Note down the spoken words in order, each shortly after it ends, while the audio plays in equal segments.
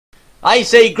I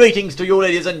say greetings to you,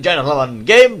 ladies and gentlemen.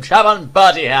 GameChap and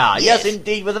Bertie here. Yes,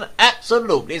 indeed, with an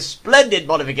absolutely splendid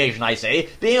modification, I say,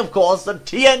 being, of course, the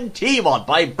TNT Mod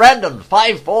by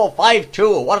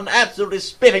Brandon5452. What an absolutely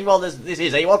spiffing mod this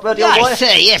is, eh? What, Bertie, old boy? I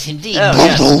say, yes, indeed.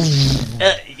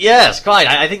 Yes, quite.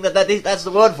 I think that's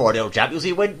the word for it, old chap. You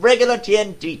see, when regular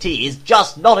TNT is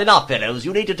just not enough, fellows,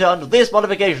 you need to turn to this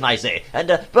modification, I say.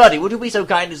 And, Bertie, would you be so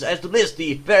kind as to list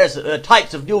the various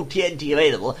types of new TNT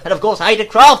available, and, of course, how to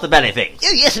craft the belly things?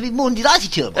 Oh, yes, I'd be more than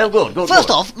delighted to. Oh, good. First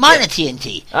off, minor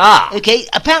TNT. Ah. Okay,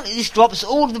 apparently this drops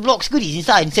all of the block's goodies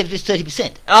inside instead of just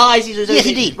 30%. Ah, I see. So yes,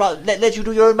 indeed. Let you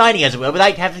do your own mining, as it were,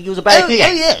 without having to use a belly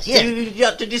pickaxe. Oh, yes. So you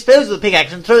have to dispose of the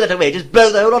pickaxe and throw that away, just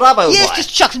blow the whole lot up, old boy. Yes,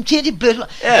 just chuck some TNT, blow it up.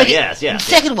 Oh, okay. Yes. The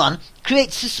second one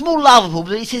creates a small lava pool,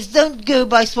 but it says don't go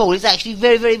by small. It's actually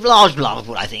very, very large lava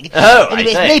pool, I think. Oh,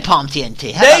 anyway, I it's napalm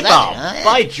TNT. How about that,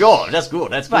 By George, that's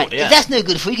good. Right, good. Yeah. if that's no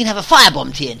good for you, you can have a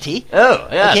firebomb TNT. Oh,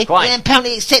 yeah, okay? quite. And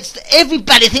apparently it sets every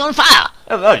bloody thing on fire.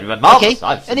 Oh, you're marvellous.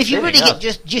 Okay, and if you really get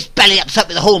just belly upset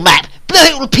with the whole map, blow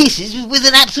it all to pieces with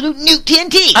an absolute nuke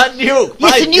TNT. A nuke,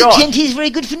 yes, the nuke George. TNT is very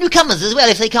good for newcomers as well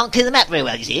if they can't clear the map very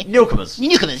well. You see, newcomers,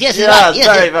 yes, yes, right.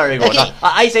 very, very good. Okay.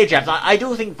 I say, chaps, I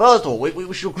do think first of all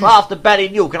we should craft a belly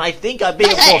nuke, and I think I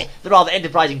being, of course, the rather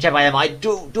enterprising chap I am, I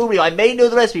may know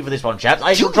the recipe for this one, chaps.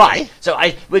 I shall try. So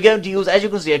we're going to use, as you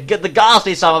can see, the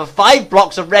ghastly sum of 5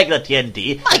 blocks of regular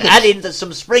TNT, and add in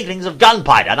some sprinklings of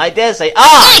gunpowder, and I dare say,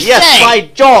 by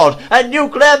George, a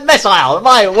nuclear missile,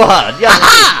 my word. Yes,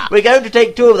 we're going to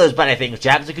take 2 of those belly things,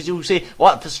 chaps, because you see,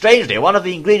 strangely, one of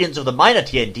the ingredients of the minor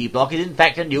TNT block is in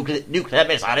fact a nuclear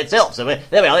missile itself. So there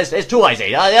we are. There's 2, I say.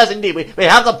 Yes, indeed, we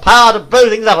have the power to blow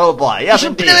things up, old boy. Yes, we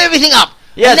should indeed. blow everything up.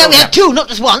 Yes, and now we have 2, not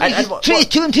just 1. And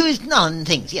 2 and 2 is none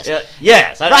things. Yes.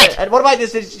 Yes. Right. And what about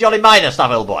this jolly miner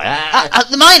stuff, old boy?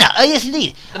 The miner. Oh, yes,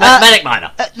 indeed. The manic miner.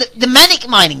 The manic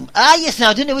mining. Yes.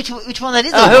 Now I don't know which one that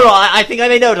is. Hold on. I think I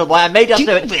may know it, old boy. I may just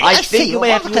know it. Really? I think you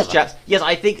may have to use, chaps. Yes,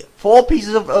 I think 4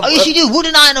 pieces of. Oh, yes, you do. Wood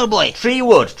and iron, old boy. Tree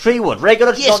wood.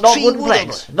 Regular, yes, not wooden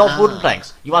planks. Not wooden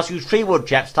planks. You must use tree wood,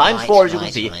 chaps, times 4, as you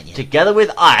can see, together with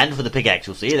iron for the pickaxe,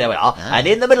 you'll see. There we are. And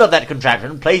in the middle of that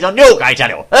contraption, place a nuke, I tell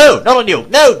you. Oh, not a nuke.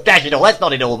 No, dash it all. That's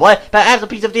not it, old boy. Perhaps a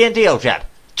piece of TNT, old chap.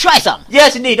 Try some.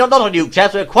 Yes, indeed. Not a nuke,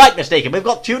 chaps. We're quite mistaken. We've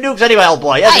got 2 nukes anyway, old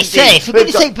boy. Yes, I say, for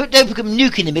goodness sake, don't put a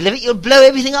nuke in the middle of it. You'll blow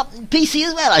everything up in PC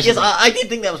as well, I Yes, I did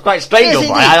think that was quite strange, old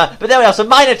boy. But there we are, some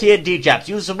minor TNT, chaps.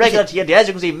 Use some regular TNT. As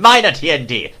you can see, minor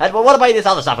TNT. And what about this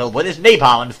other stuff, old boy? This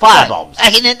napalm and fire bombs.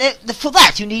 Okay, for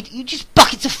that, you just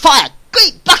buckets of fire.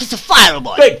 Great buckets of fire, old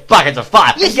boy. Great buckets of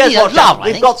fire. Yes, and guess what, lava,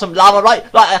 we've got some lava, right?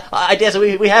 I dare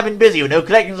say we have been busy, you know,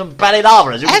 collecting some bally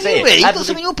lava, as you can see. Have you really? You've got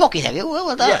some in your pocket, have you?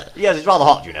 Well done. Yes, it's rather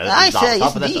hot, you know. I say,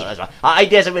 yes, indeed. That's right. I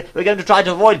dare say we're going to try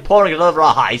to avoid pouring it over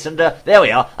our heights, and there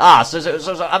we are. So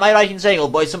am I right in saying,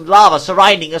 old boy, some lava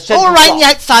surrounding a central all around the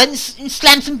outside and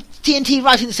slam some TNT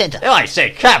right in the centre. Oh, I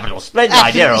say, capital, splendid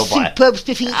idea, old boy. Superb,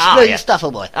 spiffing, exploding stuff,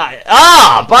 old boy.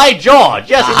 By George,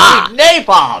 yes, indeed,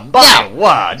 napalm, by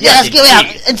word. Yes, let's go out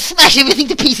and smash everything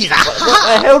to pieces.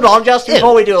 Hold on, just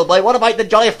before we do, old boy, what about the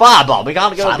jolly firebomb? We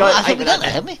can't go... I think we've done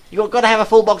that, haven't we? You've got to have a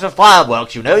full box of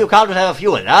fireworks, you know. You can't just have a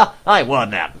few in there. I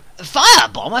word now.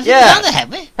 Firebomb? I think we've done that,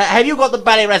 haven't we? Have you got the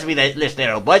bally recipe list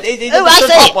there, old boy?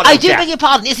 I do beg your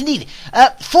pardon. Yes, indeed.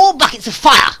 4 buckets of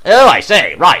fire. Oh, I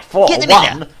say. Right, 4. Get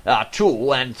them 1,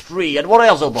 2, and 3. And what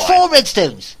else, old boy? 4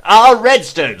 redstones.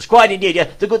 Redstones. Quite indeed. Yeah.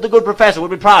 The good professor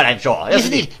would be proud, I'm sure. Yes,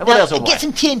 indeed. And what else, old boy? Get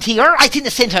some TNT right in the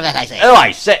centre of that, I say. Oh,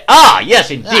 I say. Yes,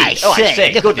 indeed. I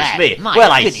say. Goodness me.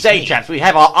 Well, I say, chaps, we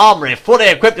have our armoury fully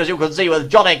equipped, as you can see, with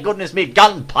jolly goodness me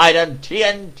gunpowder and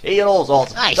TNT and all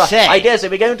sorts. I say. I dare say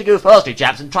we're going to go firstly,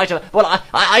 chaps, and try to... Well,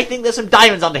 I think there's some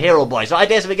diamonds under here, old boy, so I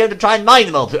dare say we're going to try and mine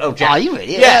them, old chap. Are you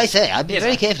really? Yeah, I say. I'd be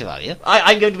very careful about you.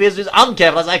 I'm going to be as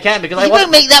uncareful as I can, because you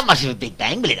won't make that much of a big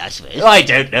bang, will it, I suppose? Oh, I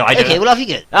don't know, Okay, well, off you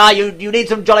go. You need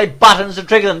some jolly buttons to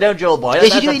trigger them, don't you, old boy?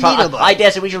 Yes, you do indeed, old boy. I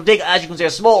dare say we shall dig, as you can see, a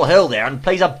small hole there and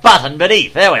place a button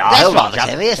beneath. There we are. That's rather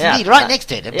clever, yes, indeed, right next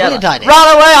to it. A brilliant idea.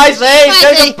 Run away, I say!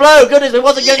 Don't blow! Goodness me,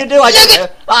 what's it going to do? I don't know.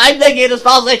 I'm licking it as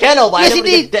fast as I can, old boy. Yes, I don't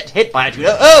indeed. get hit by it, you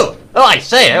know. Oh, I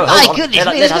say. My goodness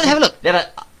me, let's go and have a look.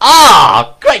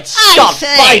 Great Scott!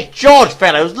 By George,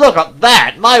 fellows, look at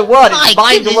that! My word, it's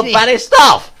mined all the bally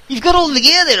stuff! You've got all the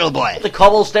gear there, old boy. The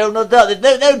cobblestone, the dirt,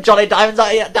 there's no jolly diamonds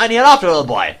down here after, old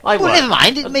boy. Well, never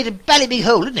mind, it made a bally big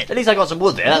hole, didn't it? At least I got some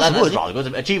wood there, that's rather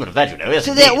good, achievement of that, you know. Yes,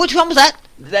 so there, which one was that?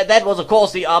 That was, of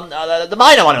course, the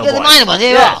minor one, old boy. Yeah, the minor one,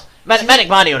 there you are. Manic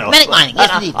mining, you know. Manic mining,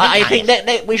 yes, indeed. I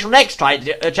think we shall next try,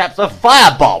 chaps, the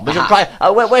firebomb. We shall try.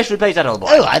 Where should we place that, old boy?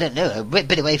 Oh, I don't know. A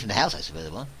bit away from the house, I suppose.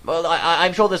 Well,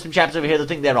 I'm sure there's some chaps over here that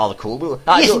think they're rather cool.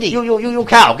 Yes, indeed. You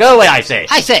cow, go away, I say.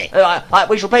 I say.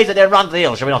 We shall place it there and run to the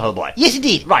hill, shall we not, old boy? Yes,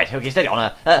 indeed. Right, okay, steady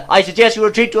on. I suggest you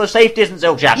retreat to a safe distance,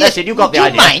 old chap. Yes, That's it, you got the do you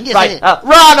idea. mind? Yes, Right, I-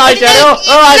 run, I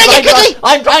tell you.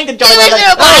 I'm trying to join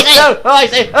I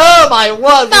say, oh my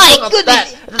word, My look at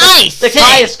goodness, that. I The say.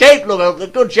 guy escaped, look, the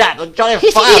good chap, the Johnny Yes, he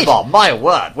did. Firebomb, my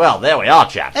word. Well, there we are,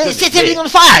 chaps. It Goodness sets me. everything on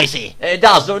fire, I see. It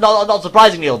does, not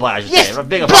surprisingly, old boy, I should Yes, say.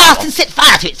 Being a blast firebomb. and set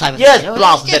fire to it, Simon. Yes, You know,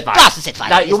 blast and yes, set fire. Blast and set fire.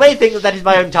 Now, yes. you may think that is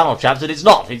my own tunnel, chaps, and it's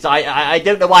not. I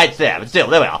don't know why it's there, but still,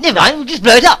 there we are. Never mind, we'll just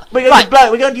blow it up. We're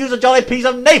going to use a jolly piece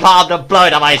of napalm to blow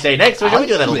it up, I say, next. Shall we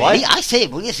do that, old boy? Really? I say,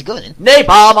 well, yes, go on then.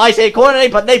 Napalm, I say, call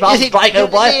it napalm Yes, strike,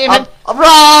 old boy. Yes,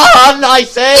 Run, I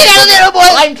say. Get out of there, old boy.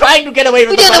 I'm trying to get away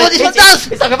from We don't know what this one does.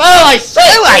 It's like, oh, I say.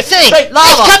 Oh, I say. Straight lava.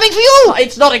 It's coming for you.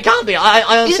 It's not, it can't be.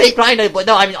 I'm Isn't safe it? crying, old boy.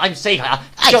 No, I'm safe.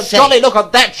 I say. Johnny, look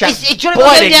at that chap. It's Johnny will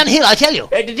go boiling. downhill, I tell you.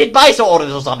 Did Bice order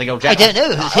this or something, old chap? I don't know.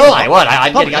 Oh, my word.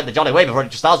 I'm Probably. getting out the Johnny way before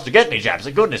it starts to get me, chaps.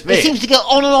 Goodness me. It seems to go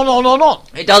on and on and on and on.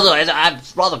 It does. It's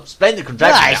a rather splendid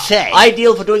contraption. I now. say.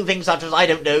 Ideal for doing things such as, I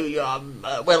don't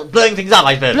know, well, blowing things up,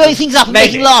 I suppose. Blowing things up and Maybe.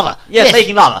 making lava. Yes, Yes.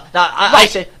 making lava. Now, I Right.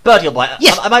 say, Bertie, old boy,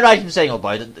 Yes. am I right in saying, old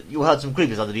boy, that you heard some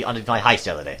creepers underneath my heist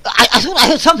the other day? I thought I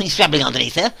heard something scrabbling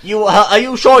underneath there. Are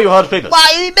you sure you heard creepers? Why,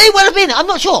 it may well have been. I'm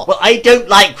not sure. Well, I don't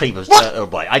like creepers, What?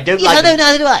 old boy. I don't Yes, like I know, them.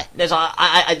 neither do I.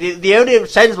 Yes, the only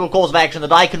sensible course of action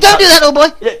that I can... Don't do that, old boy.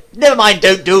 Never mind,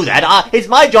 don't do that. It's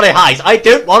my jolly heist. I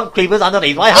don't want creepers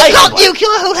underneath my heist. You old can't boy. you kill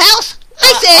a whole house?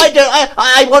 I say.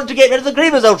 I want to get rid of the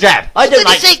creepers, old chap. I For don't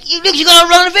goodness like... sake, you've got to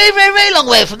run a very, very, very long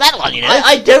way from that one, you know.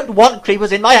 I don't want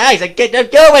creepers in my house.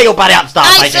 Go away, you bad upstart.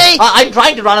 I say. I'm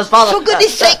trying to run as far as... For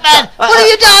goodness sake, man, what have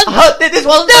you done? This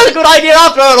wasn't a good idea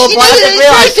after all, old You boy. know, I didn't it's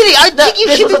very realise. silly. I think you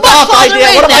This should was be a much daft farther idea.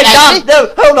 away What have I than done? that, No,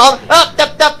 hold on.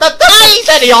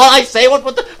 Steady on, I say. What?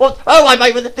 Oh,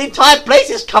 the entire place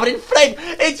is covered in flame.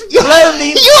 It's blown the...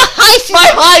 Your heist My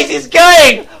heist is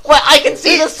going. Well, I can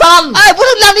see the sun. Ah, what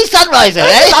a lovely sunrise, eh?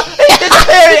 It's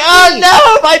disappearing. Oh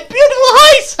no, my beautiful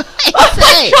heist. I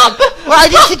say. can't- Well, I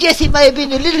did suggest it may have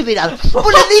been a little bit under.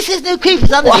 Well, at least there's no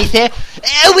creepers underneath there.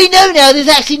 We know now there's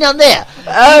actually none there.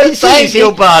 Oh, can see, thank see.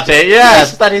 you, Bertie.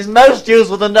 Yes, that is most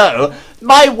useful to know.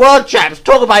 My word, chaps,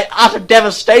 talk about utter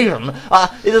devastation.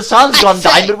 The sun's I gone say.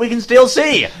 down, but we can still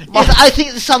see. Yes, I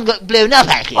think the sun got blown up,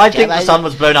 actually. I think the sun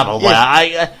was blown up, old boy.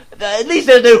 Yes. At least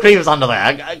there's no creepers under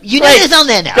there. You know Great there's none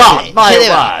there now, God, really. my So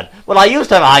there are. word. Well, I used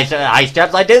to have ice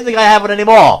chaps. I don't think I have one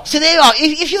anymore. So there you are.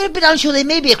 If you're a bit unsure there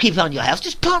may be a creeper under your house,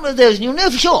 just plant one of those and you'll know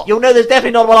for sure. You'll know there's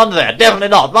definitely not one under there. Definitely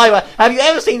not. My word. Have you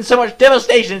ever seen so much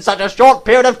devastation in such a short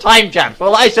period of time, chaps?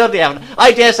 Well, I certainly haven't.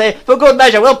 I dare say, for good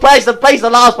measure, we'll place the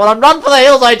last one and run for the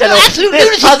hills, I tell you. You're absolute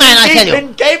This lunatic, has man, I tell you.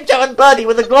 been GameChap and Bertie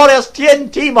with the glorious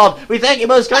TNT Mod. We thank you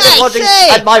most kindly I for watching. say.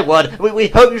 And my word, we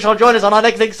hope you shall join us on our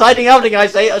next exciting outing, I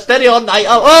say. Steady on.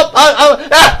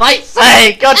 I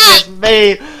say, goodness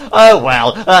me. Oh,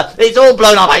 well, it's all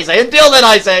blown up, I say. Until then,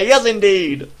 I say, yes,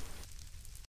 indeed.